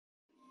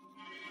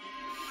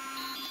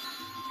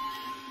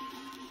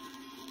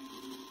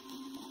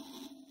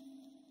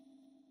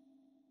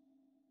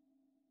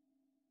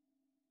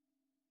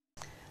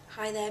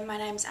Hi there, my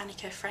name's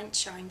Annika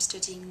French. I'm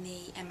studying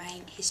the MA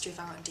in History of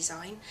Art and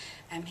Design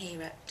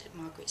here at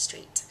Margaret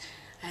Street.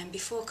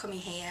 Before coming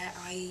here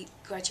I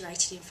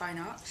graduated in Fine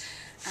Art,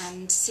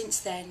 and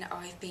since then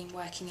I've been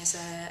working as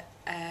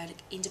an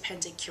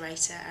independent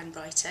curator and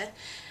writer,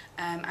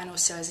 and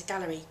also as a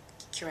gallery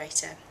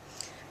curator.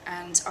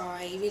 And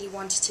I really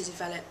wanted to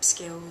develop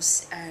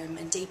skills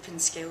and deepen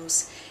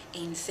skills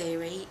in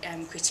theory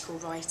and critical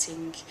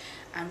writing,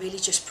 and really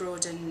just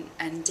broaden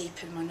and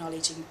deepen my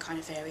knowledge in kind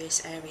of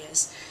various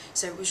areas.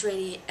 So it was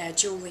really a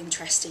dual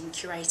interest in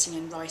curating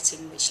and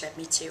writing which led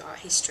me to art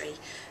history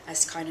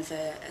as kind of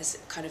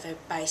a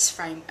base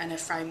frame and a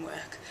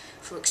framework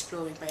for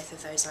exploring both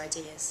of those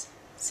ideas.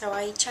 So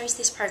I chose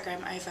this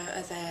programme over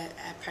other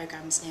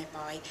programmes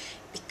nearby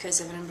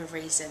because of a number of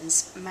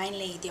reasons,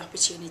 mainly the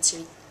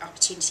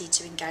opportunity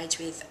to engage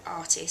with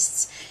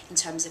artists in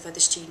terms of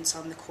other students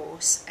on the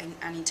course,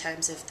 and in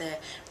terms of the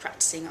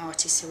practising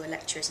artists who are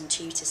lecturers and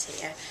tutors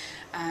here,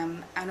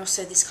 and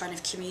also this kind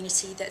of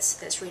community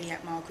that's really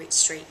at Margaret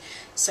Street.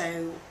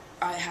 So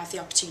I have the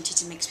opportunity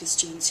to mix with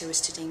students who are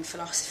studying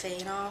philosophy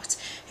and art,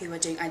 who are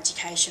doing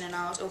education and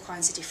art, all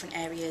kinds of different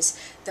areas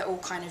that all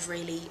kind of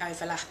really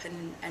overlap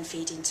and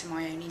feed into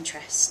my own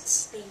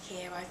interests. Being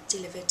here, I've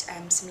delivered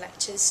some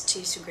lectures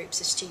to some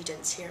groups of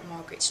students here at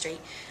Margaret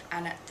Street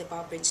and at the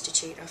Barber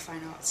Institute of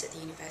Fine Arts at the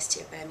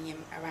University of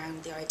Birmingham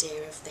around the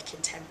idea of the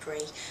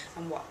contemporary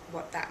and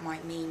what that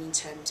might mean in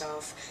terms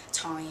of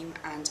time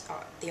and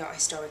the art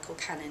historical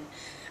canon.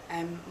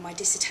 My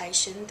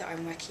dissertation that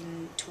I'm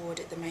working toward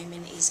at the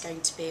moment is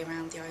going to be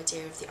around the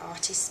idea of the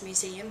artists'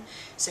 museum,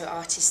 so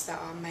artists that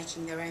are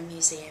making their own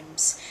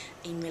museums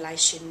in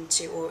relation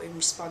to or in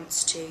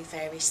response to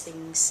various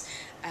things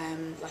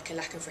like a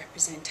lack of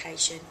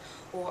representation,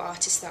 or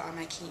artists that are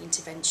making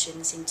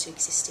interventions into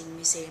existing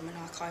museum and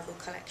archival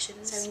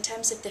collections. So in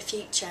terms of the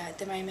future, at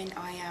the moment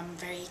I am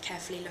very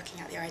carefully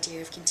looking at the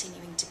idea of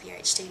continuing to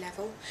PhD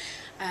level.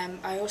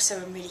 I also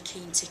am really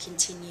keen to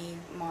continue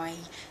my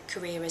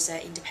career as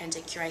an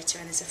independent curator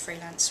and as a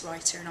freelance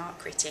writer and art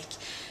critic.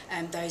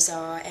 Those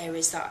are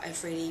areas that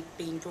have really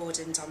been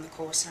broadened on the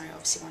course, and I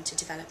obviously want to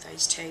develop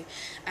those too.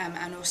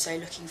 And also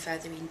looking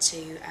further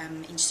into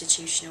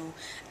institutional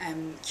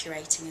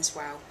curating as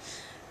well.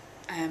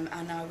 And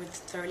I would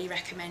thoroughly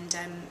recommend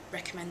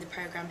the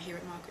programme here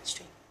at Margaret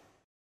Street.